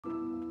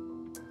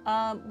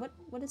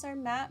What is our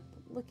map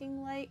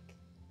looking like?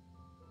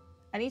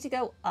 I need to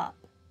go up.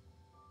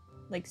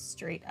 Like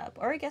straight up.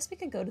 Or I guess we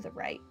could go to the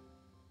right.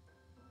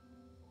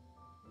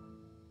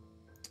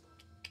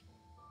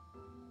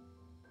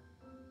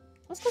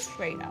 Let's go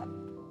straight up.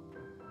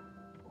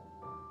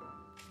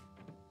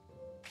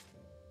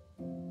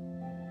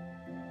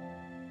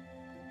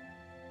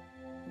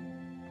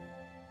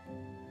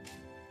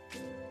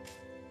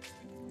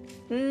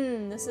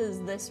 This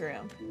is this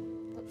room.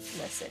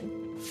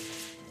 Listen.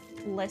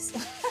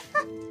 Listen.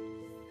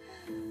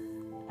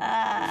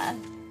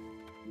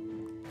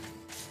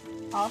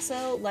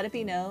 Also, let it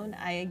be known,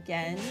 I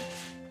again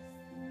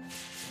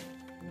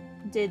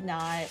did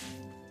not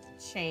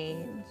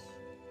change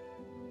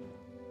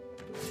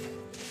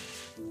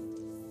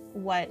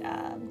what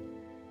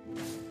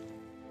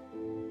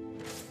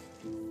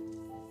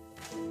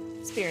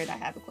spirit I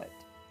have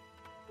equipped.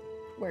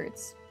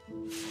 Words.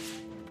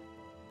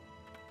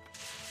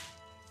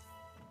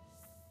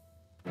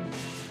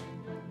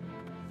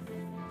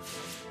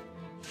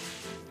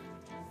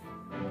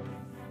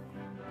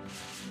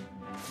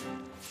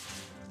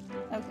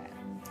 Okay.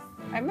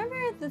 I remember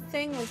the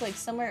thing was like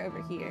somewhere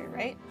over here,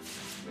 right?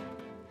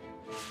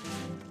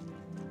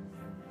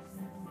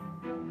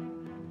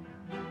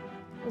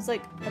 It was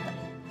like, what the?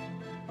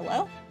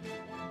 Hello?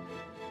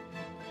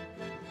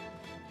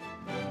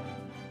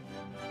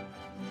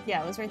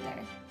 Yeah, it was right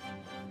there.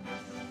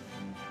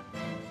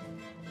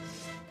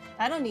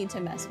 I don't need to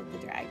mess with the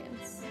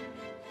dragons.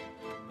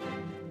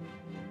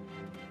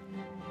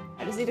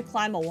 I just need to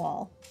climb a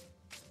wall.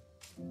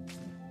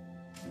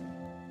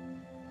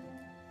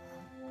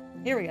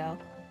 Here we go.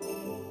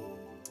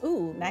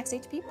 Ooh, max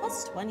HP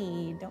plus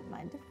 20. Don't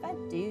mind if I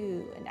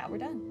do. And now we're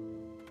done.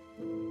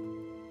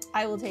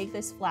 I will take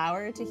this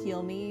flower to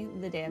heal me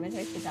the damage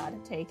I should not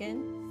have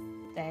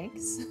taken.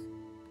 Thanks.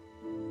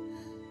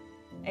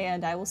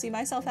 And I will see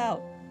myself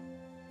out.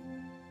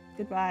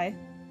 Goodbye.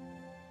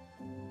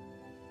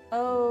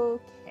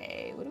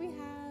 Okay, what do we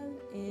have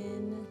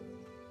in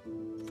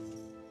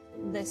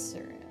this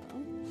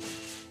room?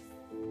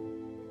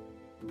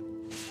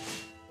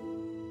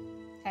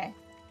 Okay.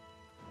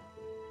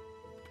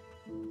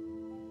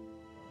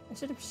 I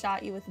should have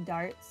shot you with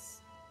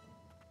darts.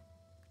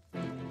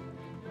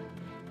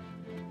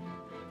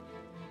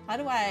 How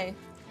do I...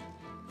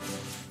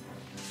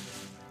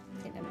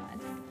 Okay, never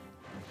mind.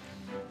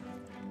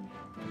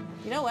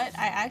 You know what?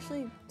 I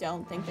actually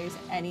don't think there's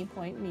any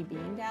point in me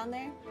being down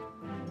there.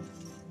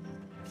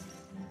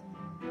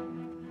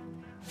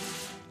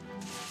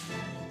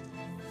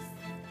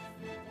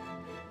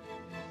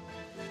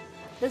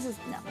 This is...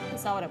 no,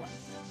 that's not what I want.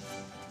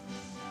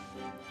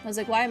 I was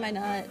like, why am I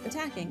not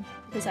attacking?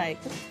 Because I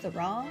clicked the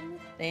wrong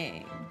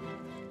thing.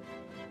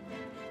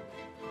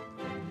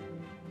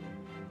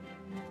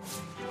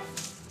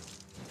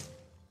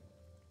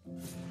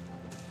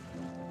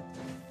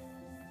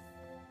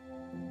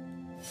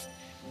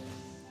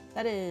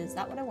 That is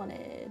not what I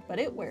wanted, but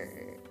it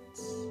worked.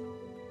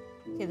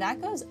 Okay,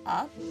 that goes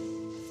up,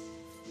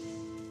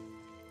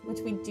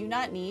 which we do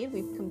not need.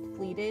 We've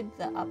completed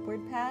the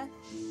upward path.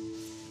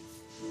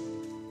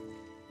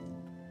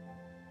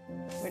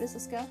 Where does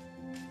this go?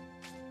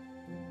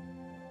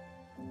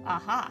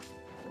 Aha!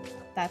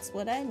 That's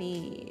what I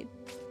need.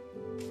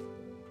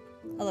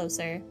 Hello,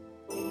 sir.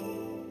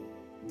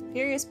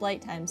 Furious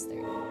Blight times 3.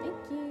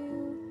 Thank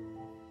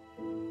you.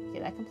 Okay,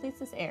 that completes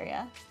this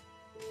area.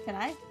 Can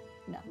I?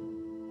 No.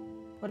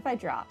 What if I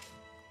drop?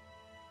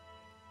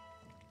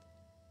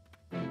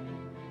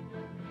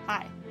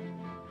 Hi.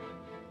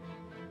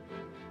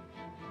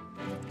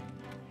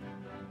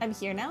 I'm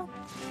here now?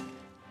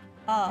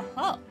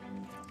 Uh-huh.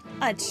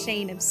 A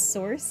chain of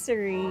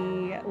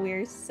sorcery.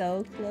 We're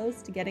so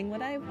close to getting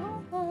what I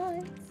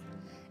want.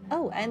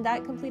 Oh, and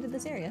that completed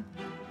this area.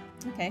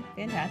 Okay,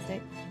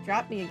 fantastic.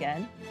 Drop me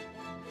again.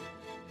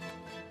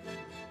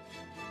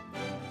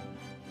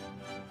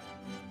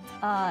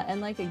 And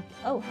like a...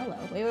 oh, hello.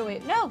 Wait, wait,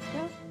 wait. No,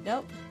 no,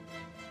 nope.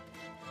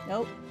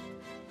 Nope.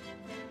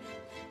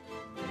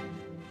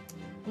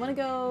 I want to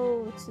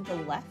go to the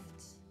left.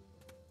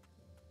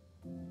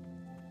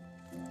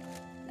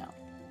 No.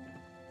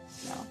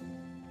 No.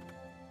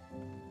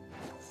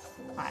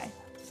 Hi.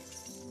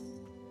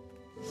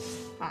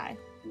 Hi.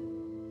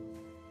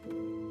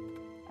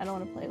 I don't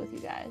want to play with you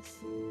guys.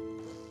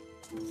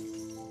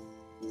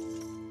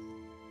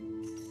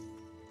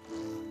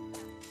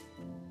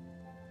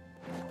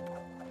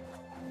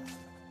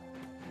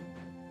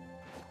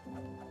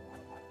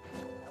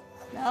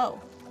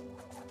 No.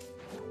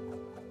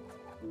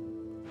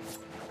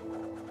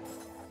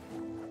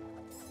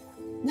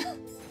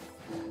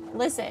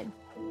 Listen.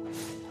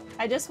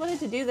 I just wanted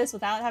to do this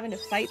without having to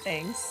fight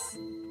things.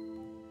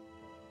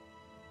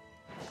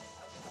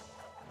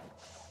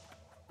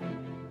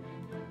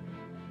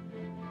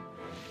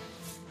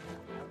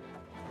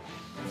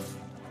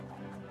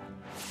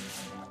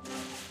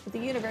 But the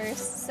universe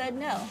said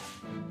no.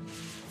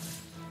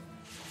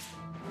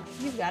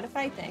 You've got to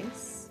fight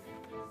things.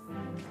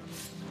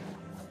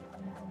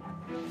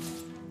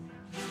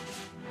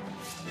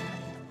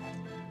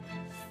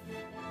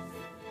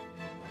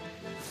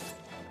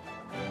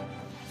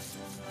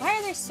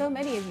 there so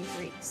many of you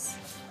freaks?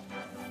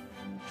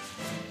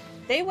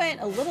 They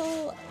went a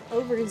little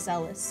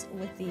overzealous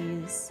with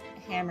these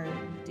hammer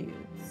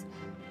dudes.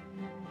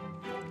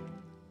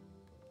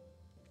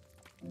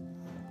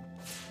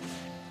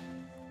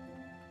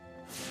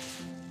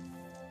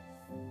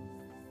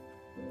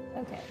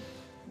 Okay,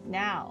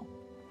 now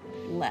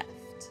left.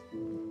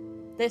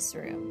 This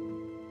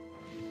room.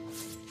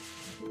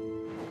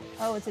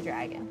 Oh, it's a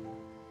dragon.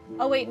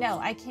 Oh wait, no,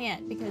 I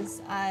can't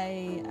because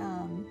I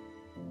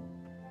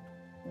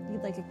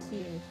need like a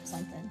key or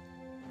something.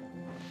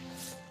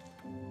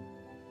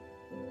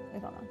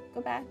 Wait, hold on.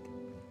 Go back.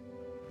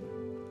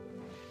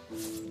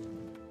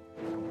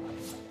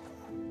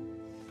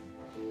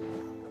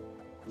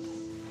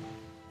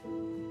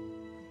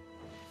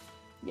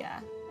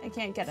 Yeah, I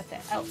can't get up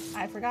there. Oh,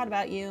 I forgot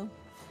about you.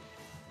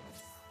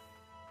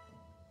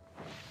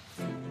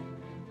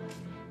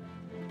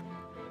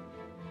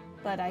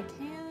 But I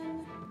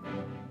can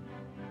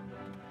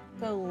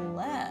go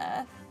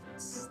left.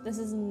 This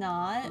is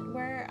not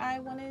where I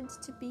wanted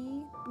to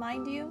be,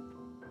 mind you.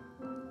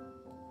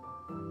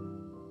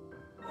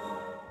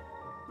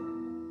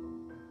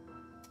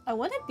 I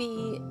want to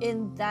be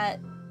in that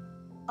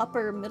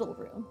upper middle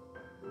room.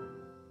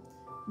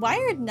 Why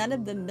are none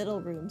of the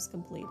middle rooms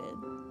completed?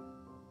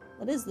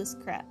 What is this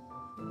crap?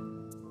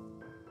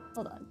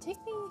 Hold on, take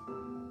me...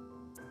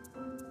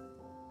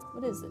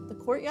 What is it? The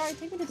courtyard?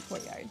 Take me to the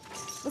courtyard.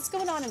 What's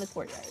going on in the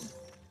courtyard?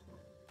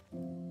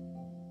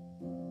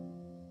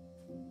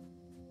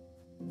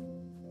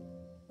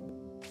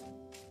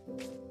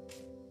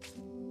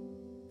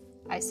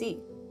 I see.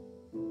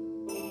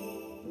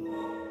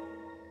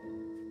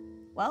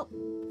 Well,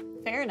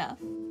 fair enough.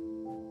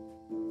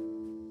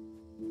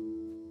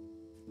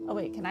 Oh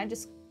wait, can I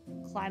just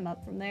climb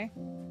up from there?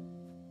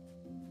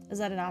 Is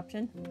that an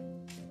option?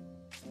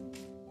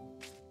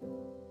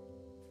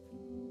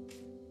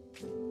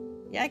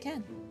 Yeah, I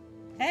can.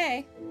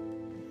 Hey!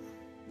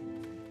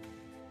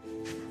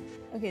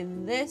 Okay,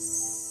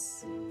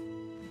 this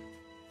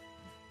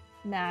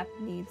map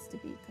needs to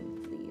be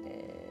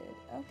completed.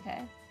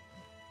 Okay.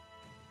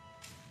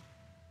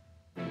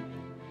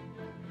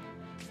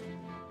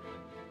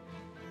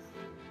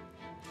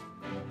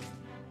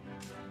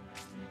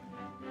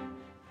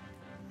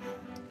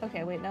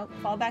 Okay, wait, nope.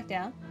 Fall back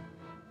down.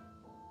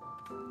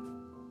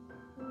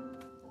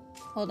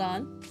 Hold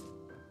on.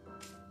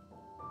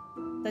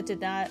 That did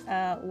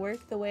not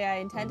work the way I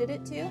intended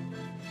it to.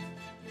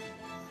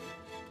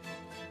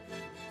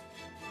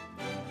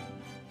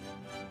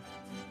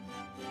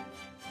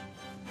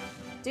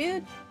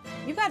 Dude,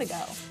 you gotta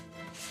go.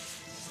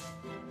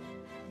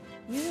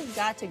 You've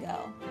got to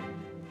go.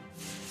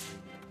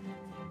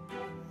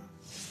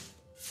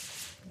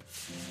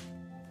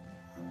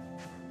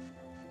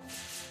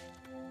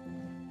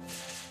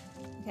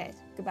 Okay,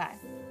 goodbye.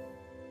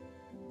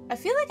 I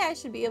feel like I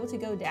should be able to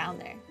go down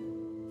there.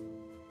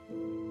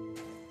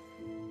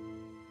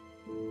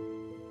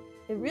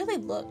 It really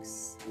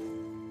looks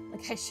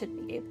like I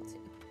should be able to.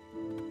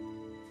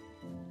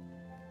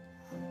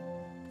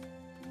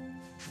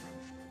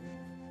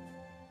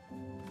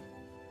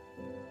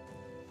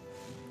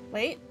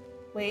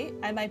 Wait,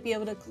 I might be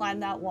able to climb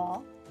that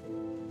wall.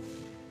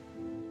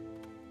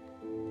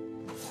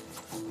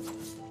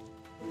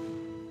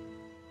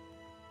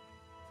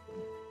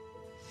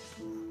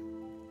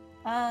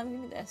 Give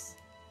me this.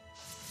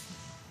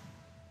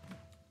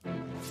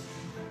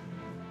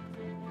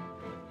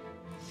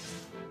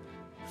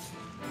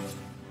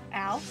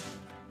 Ow.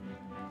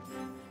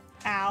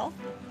 Ow.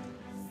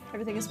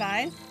 Everything is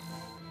fine.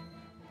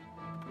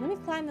 Let me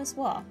climb this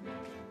wall.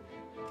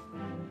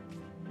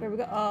 Where we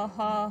go? Oh,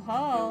 ho,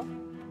 ho.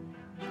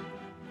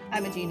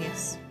 I'm a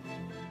genius.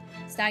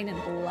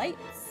 Stagnant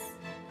blights.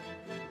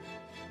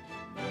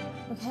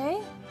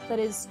 Okay, that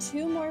is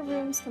 2 more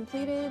rooms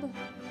completed.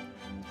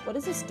 What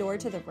is this door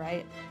to the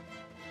right?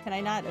 Can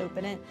I not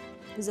open it?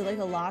 Is it like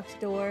a locked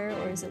door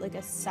or is it like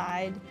a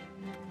side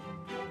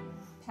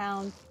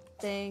pound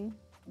thing?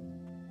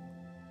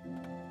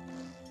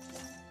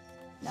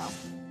 No.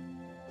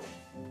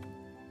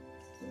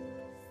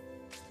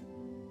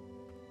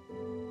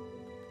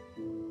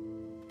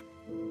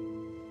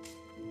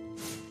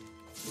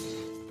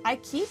 I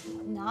keep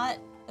not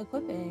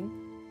equipping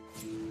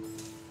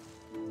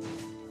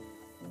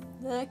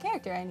the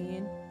character I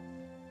need.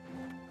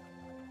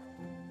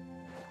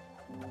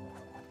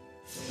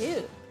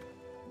 Dude.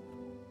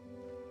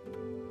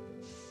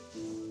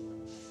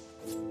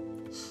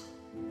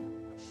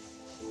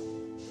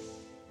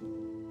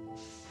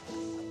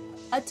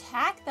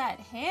 Attack that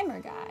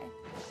hammer guy.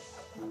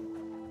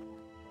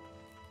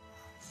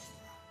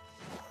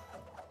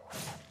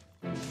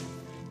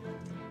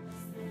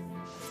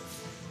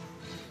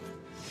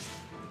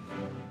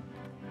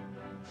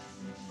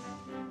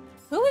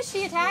 Who is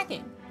she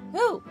attacking?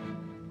 Who?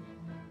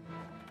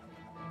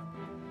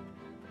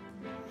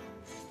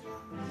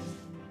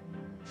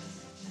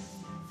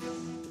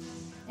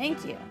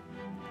 Thank you.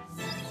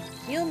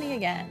 Heal me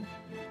again.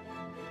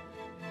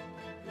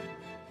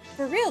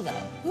 For real though,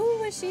 who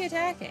was she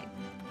attacking?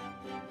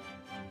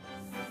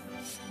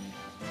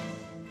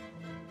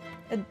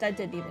 That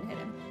didn't even hit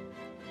him.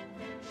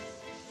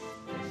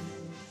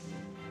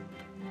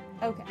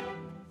 Okay.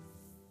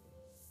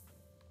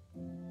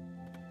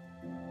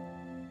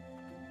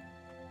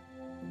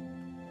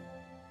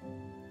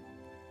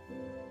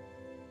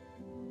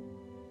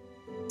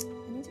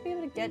 I need to be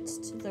able to get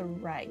to the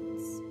right,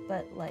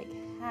 but like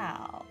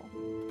how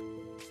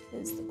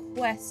is the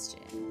question.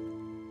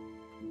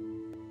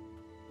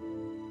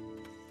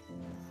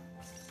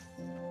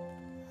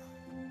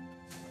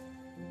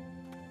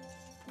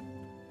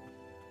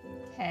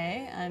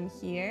 Okay, I'm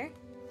here.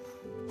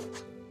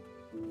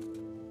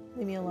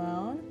 Leave me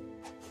alone.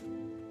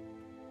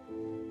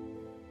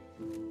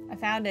 I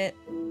found it.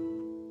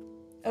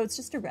 Oh, it's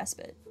just a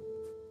respite.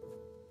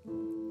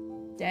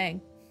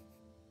 Dang.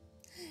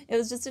 It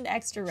was just an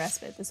extra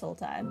respite this whole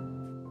time.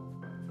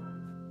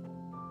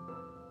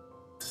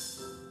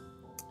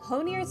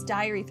 Honier's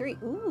Diary 3.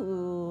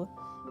 Ooh.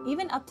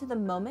 Even up to the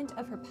moment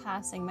of her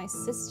passing, my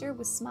sister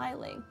was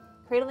smiling,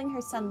 cradling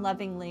her son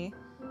lovingly.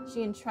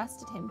 She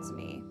entrusted him to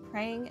me,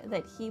 praying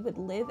that he would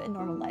live a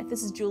normal life.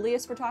 This is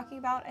Julius we're talking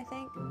about, I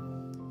think.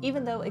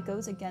 Even though it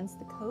goes against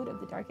the code of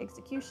the Dark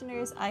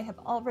Executioners, I have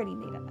already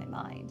made up my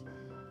mind.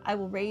 I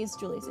will raise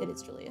Julius. It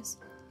is Julius.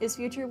 His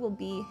future will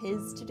be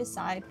his to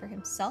decide for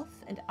himself,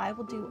 and I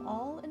will do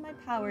all in my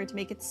power to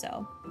make it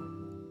so.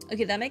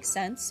 Okay, that makes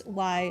sense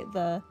why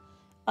the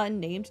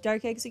unnamed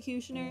Dark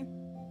Executioner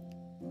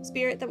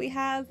spirit that we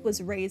have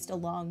was raised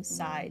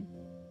alongside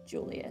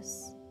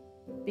Julius.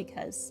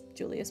 Because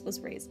Julius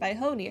was raised by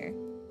Honier,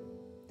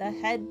 the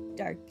head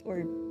Dark, or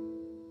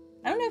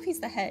I don't know if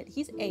he's the head.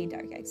 He's a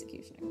Dark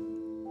Executioner.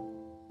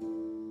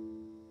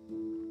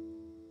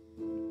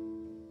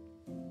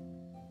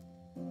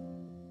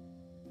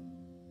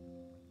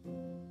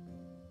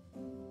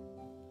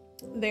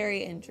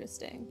 Very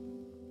interesting.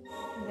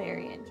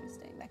 Very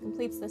interesting. That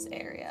completes this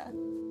area.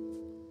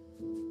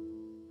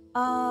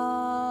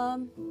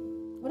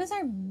 What is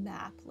our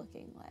map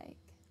looking like?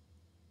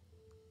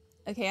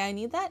 Okay, I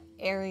need that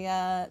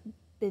area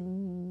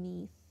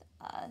beneath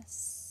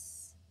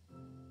us.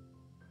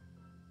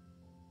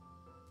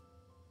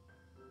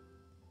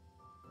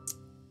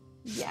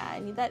 Yeah, I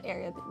need that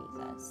area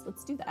beneath us.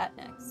 Let's do that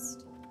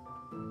next.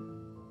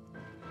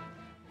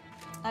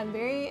 I'm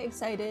very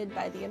excited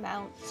by the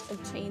amount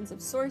of chains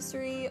of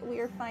sorcery we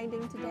are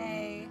finding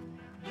today.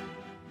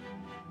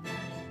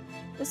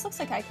 This looks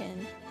like I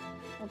can...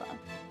 Hold on.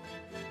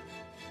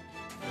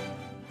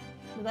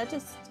 Well, that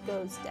just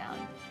goes down.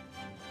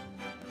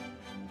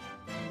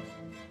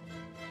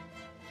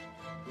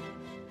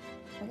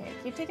 Okay,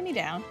 keep taking me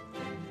down.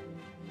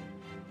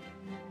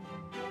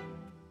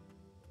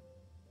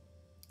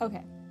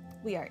 Okay,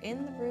 we are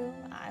in the room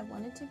I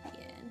wanted to be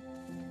in.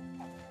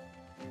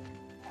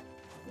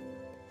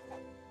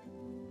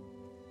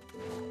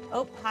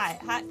 Oh, hi,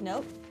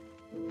 nope.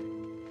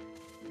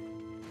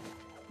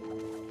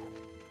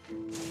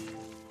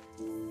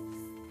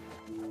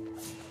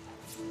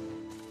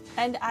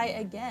 And I,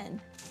 again,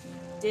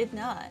 did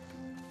not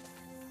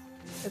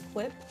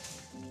equip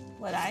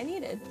what I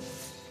needed.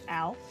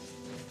 Ow.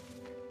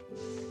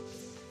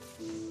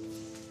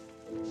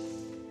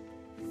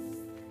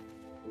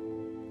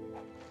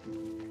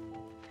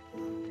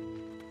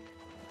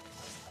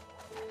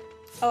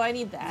 Oh, I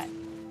need that.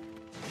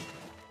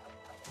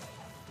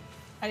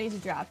 I need to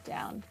drop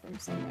down from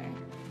somewhere.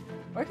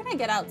 Where can I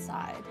get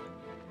outside?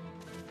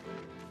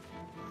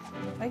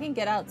 If I can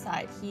get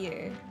outside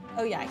here.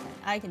 Oh yeah, I can.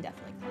 I can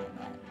definitely climb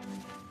that.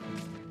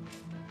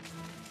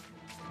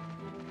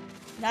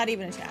 Not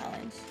even a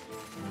challenge.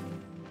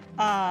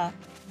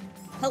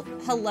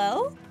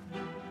 Hello?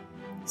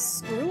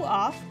 Screw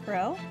off,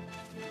 crow.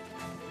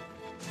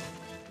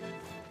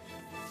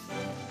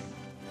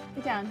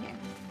 Get down here.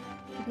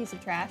 You piece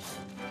of trash.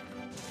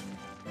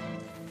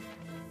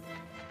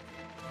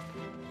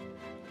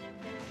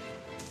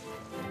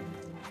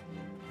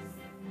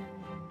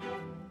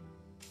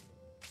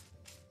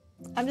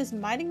 I'm just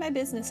minding my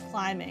business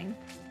climbing.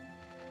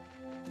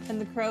 And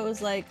the crow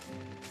is like,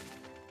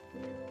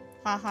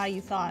 haha,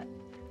 you thought.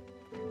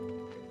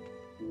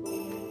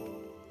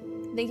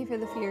 Thank you for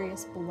the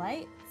furious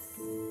blights.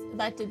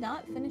 That did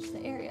not finish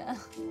the area.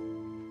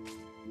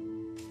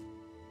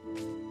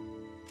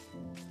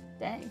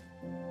 Dang.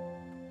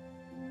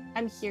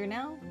 I'm here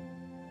now?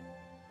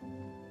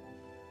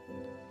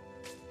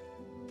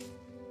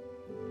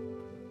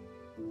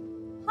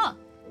 Huh.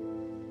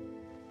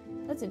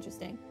 That's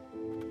interesting.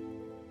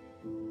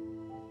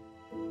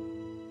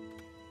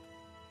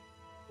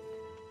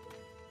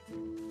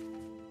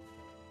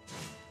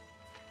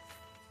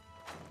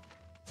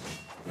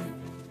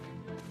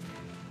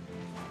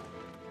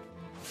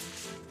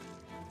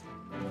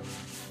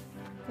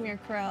 Come here,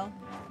 crow.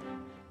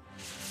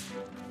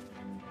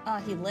 Ah,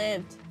 he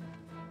lived.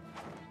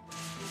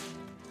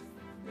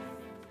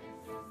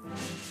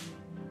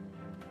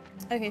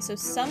 Okay, so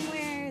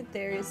somewhere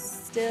there is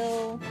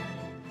still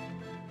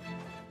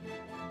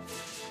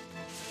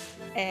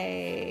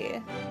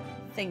a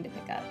thing to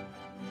pick up.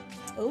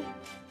 Oh,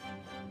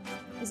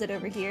 is it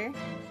over here?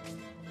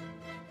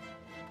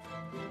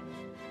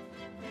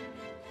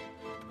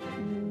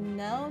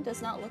 No,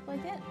 does not look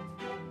like it.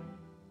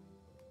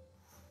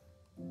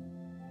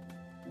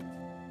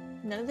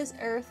 None of this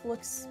earth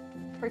looks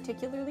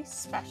particularly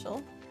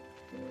special.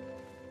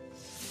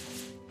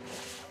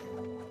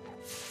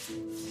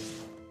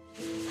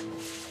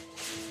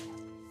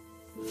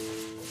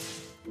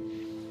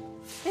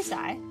 Please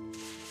die.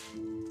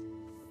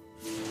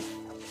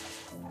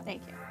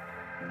 Thank you.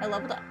 I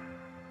leveled up.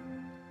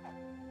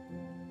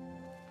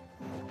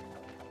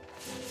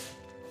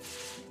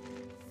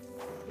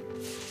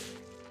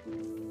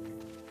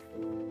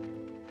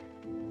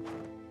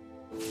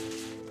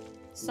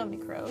 So many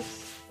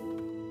crows.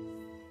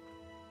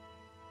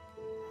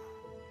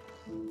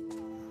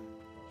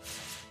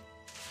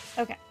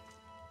 Okay.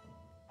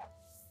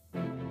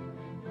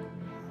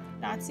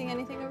 Not seeing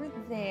anything over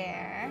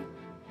there.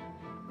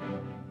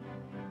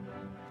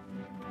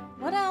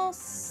 What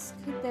else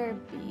could there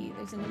be?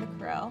 There's another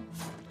crow.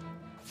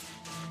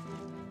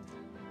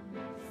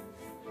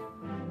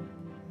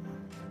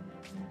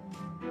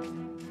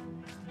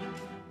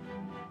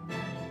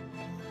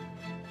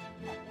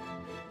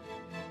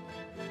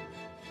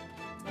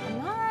 I'm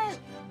not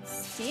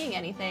seeing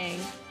anything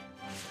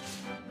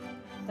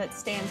that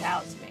stands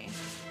out to me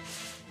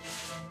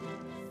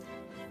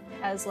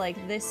as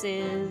like this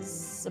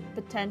is a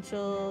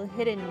potential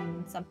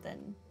hidden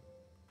something.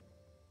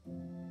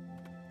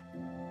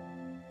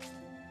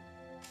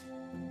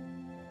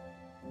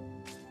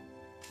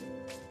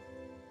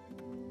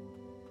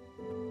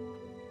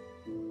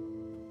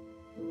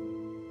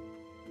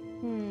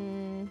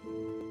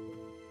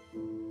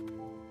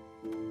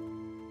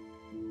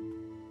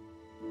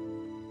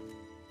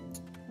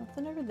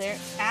 Nothing over there.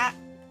 Ah!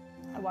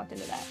 I walked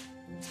into that.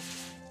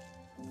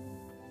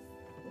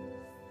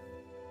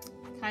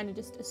 Kind of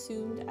just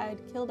assumed I'd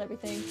killed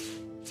everything.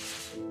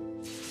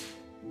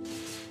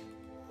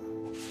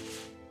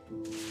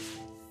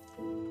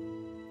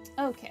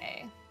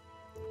 Okay.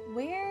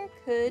 Where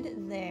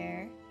could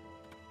there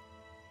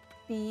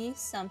be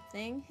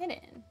something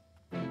hidden?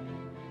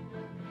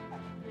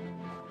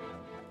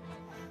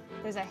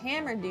 There's a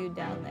hammer dude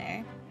down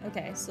there.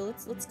 Okay, so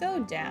let's go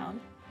down.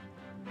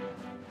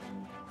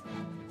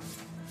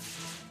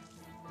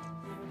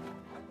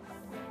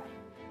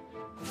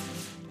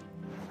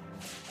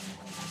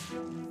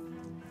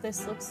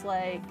 This looks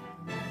like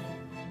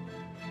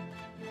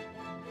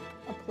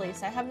a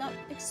place I have not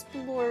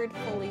explored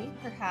fully,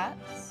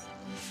 perhaps.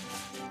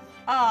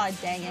 Ah,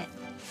 dang it.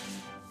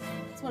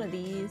 It's one of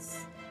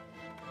these.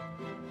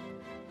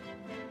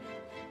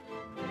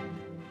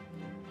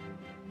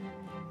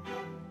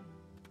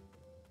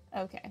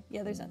 Okay,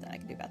 yeah, there's nothing I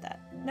can do about that.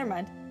 Never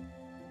mind.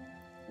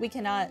 We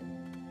cannot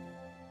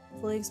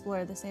fully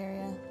explore this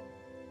area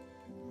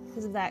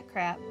because of that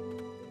crap.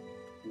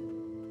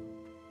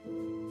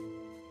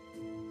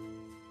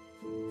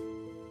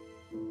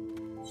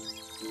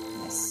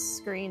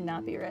 Screen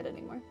not be red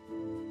anymore.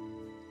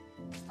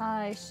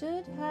 I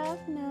should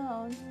have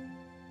known.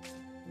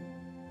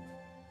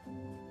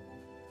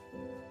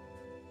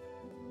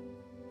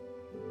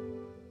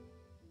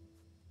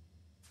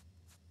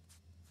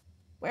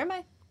 Where am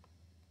I?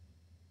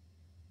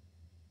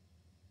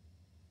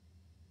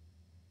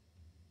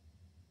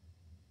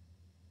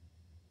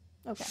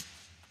 Okay.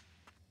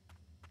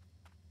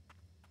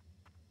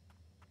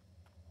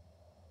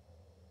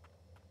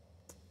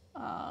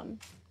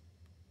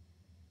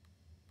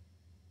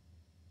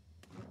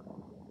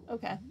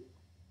 Okay.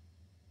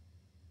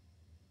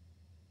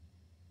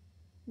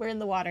 We're in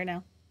the water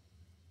now.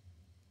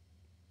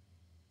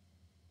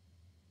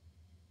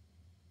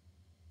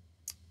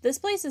 This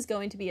place is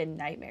going to be a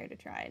nightmare to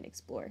try and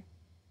explore.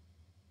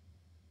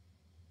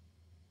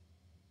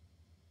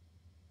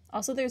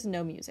 Also, there's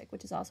no music,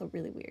 which is also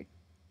really weird.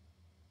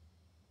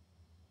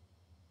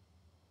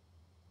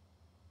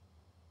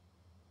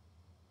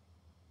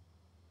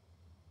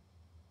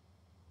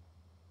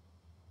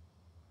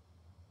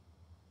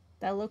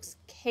 That looks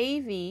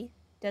cavey,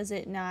 does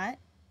it not?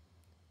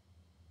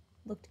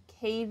 Looked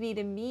cavey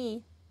to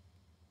me.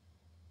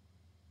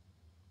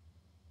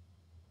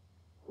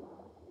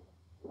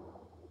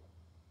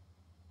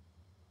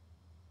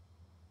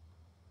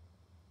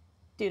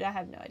 Dude, I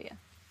have no idea.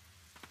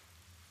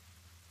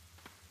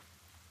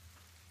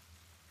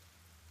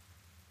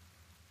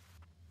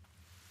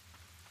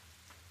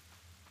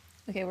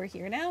 Okay, we're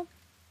here now.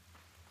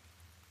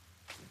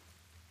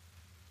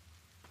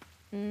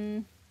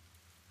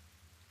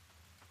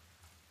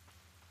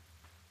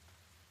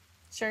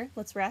 Sure,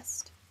 let's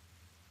rest.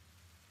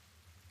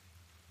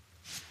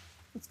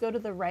 Let's go to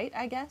the right,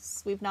 I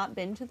guess. We've not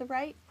been to the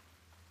right.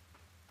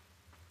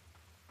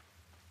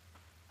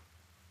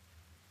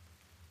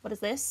 What is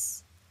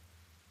this? ...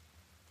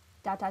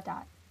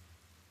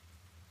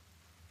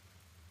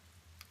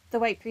 The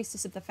White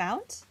Priestess of the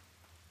Fount?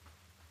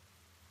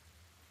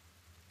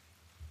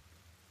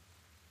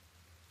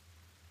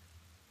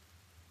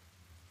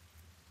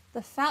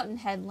 The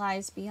fountainhead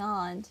lies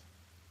beyond.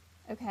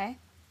 Okay.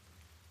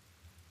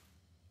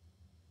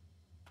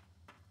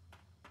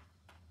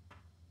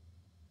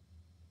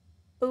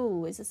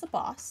 Ooh, is this a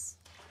boss?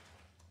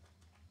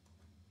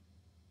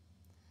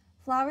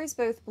 Flowers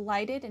both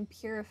blighted and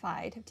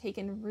purified have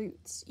taken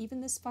root, even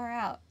this far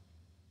out.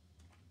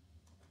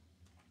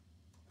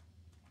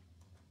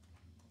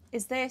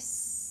 Is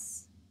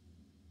this...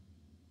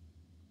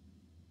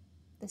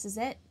 This is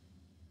it.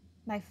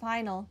 My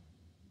final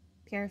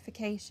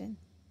purification.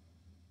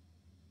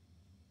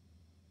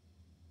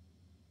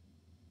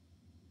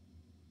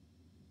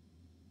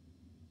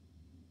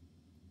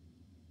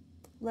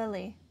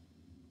 Lily.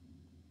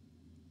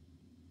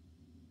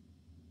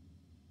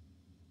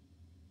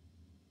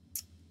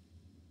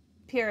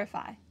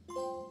 Purify.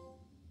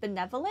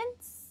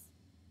 Benevolence?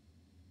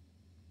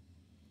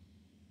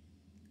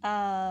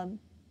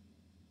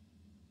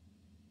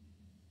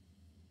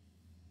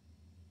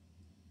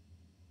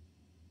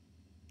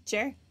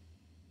 Sure.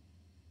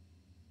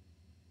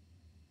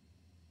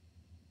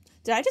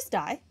 Did I just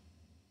die?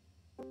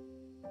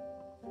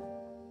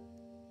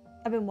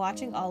 I've been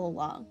watching all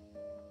along.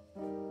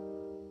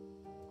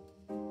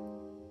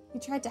 You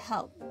tried to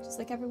help, just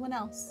like everyone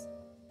else.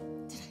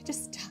 Did I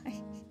just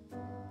die?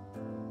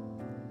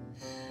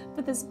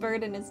 But this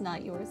burden is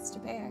not yours to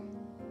bear.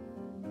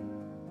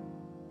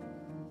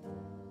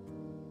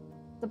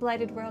 The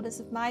blighted world is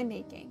of my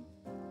making.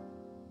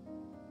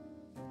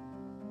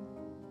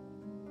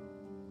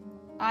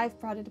 I've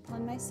brought it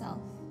upon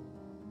myself.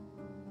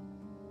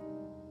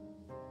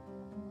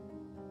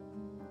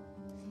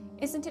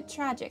 Isn't it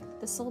tragic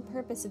that the sole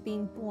purpose of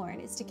being born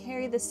is to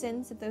carry the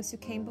sins of those who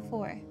came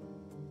before?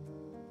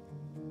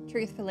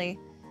 Truthfully,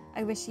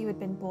 I wish you had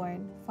been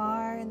born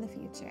far in the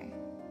future,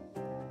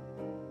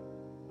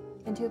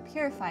 into a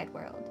purified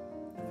world,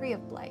 free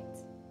of blight.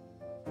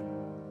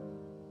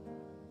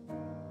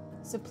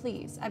 So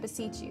please, I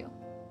beseech you,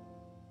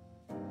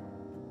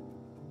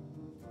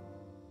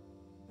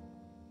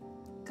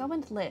 go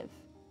and live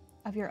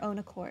of your own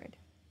accord.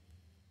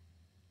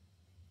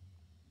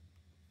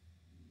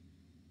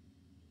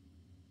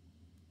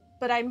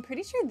 But I'm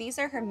pretty sure these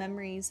are her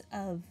memories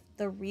of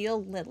the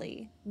real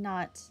Lily,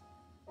 not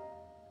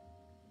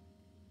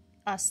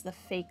us, the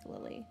fake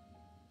Lily.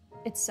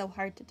 It's so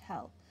hard to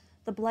tell.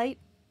 The blight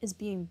is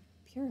being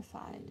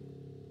purified.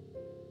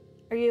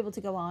 Are you able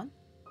to go on?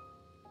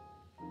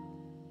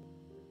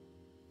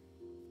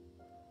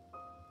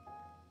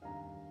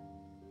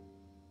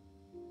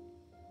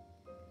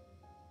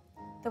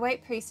 The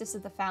White Priestess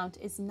of the Fount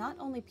is not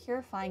only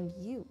purifying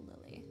you,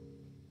 Lily.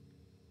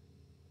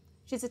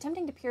 She's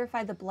attempting to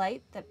purify the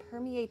blight that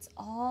permeates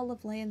all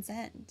of Land's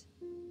End.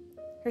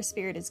 Her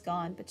spirit is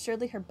gone, but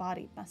surely her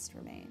body must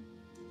remain.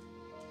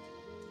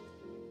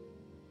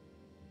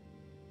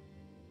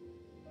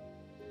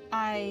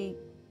 I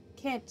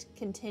can't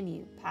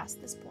continue past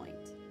this point.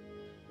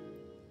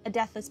 A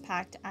deathless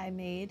pact I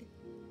made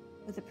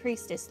with a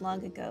priestess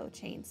long ago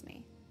chains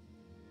me.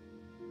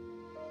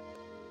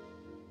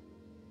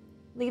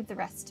 Leave the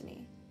rest to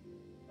me.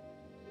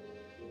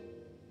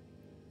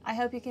 I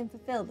hope you can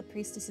fulfill the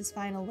priestess's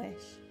final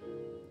wish.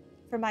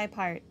 For my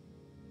part,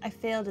 I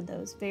failed in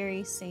those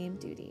very same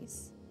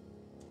duties.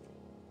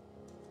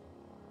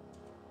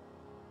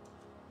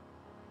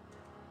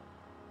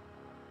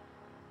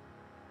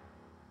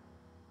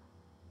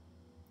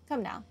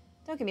 Come now,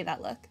 don't give me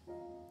that look.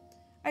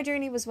 Our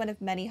journey was one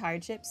of many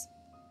hardships,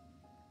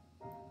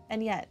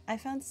 and yet I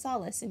found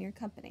solace in your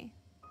company.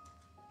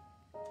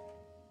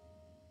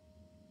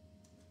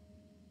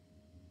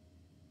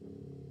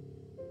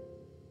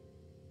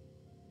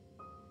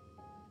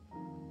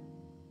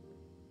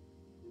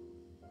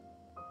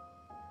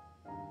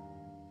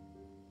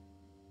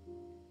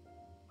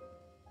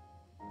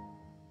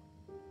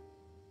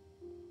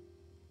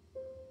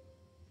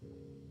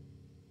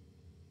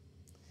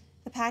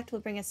 The pact will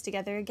bring us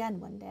together again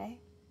one day.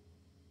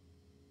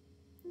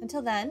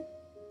 Until then,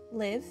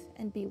 live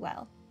and be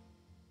well.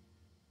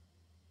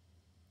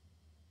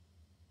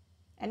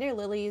 Enter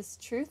Lilies,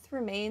 truth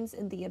remains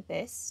in the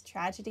abyss,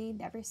 tragedy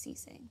never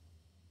ceasing.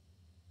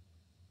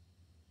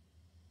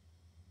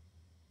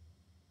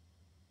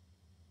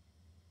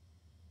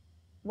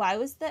 Why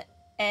was the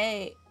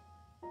A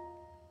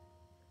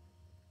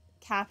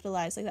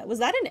capitalized like that? Was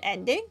that an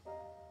ending?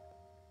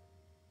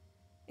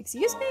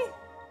 Excuse me?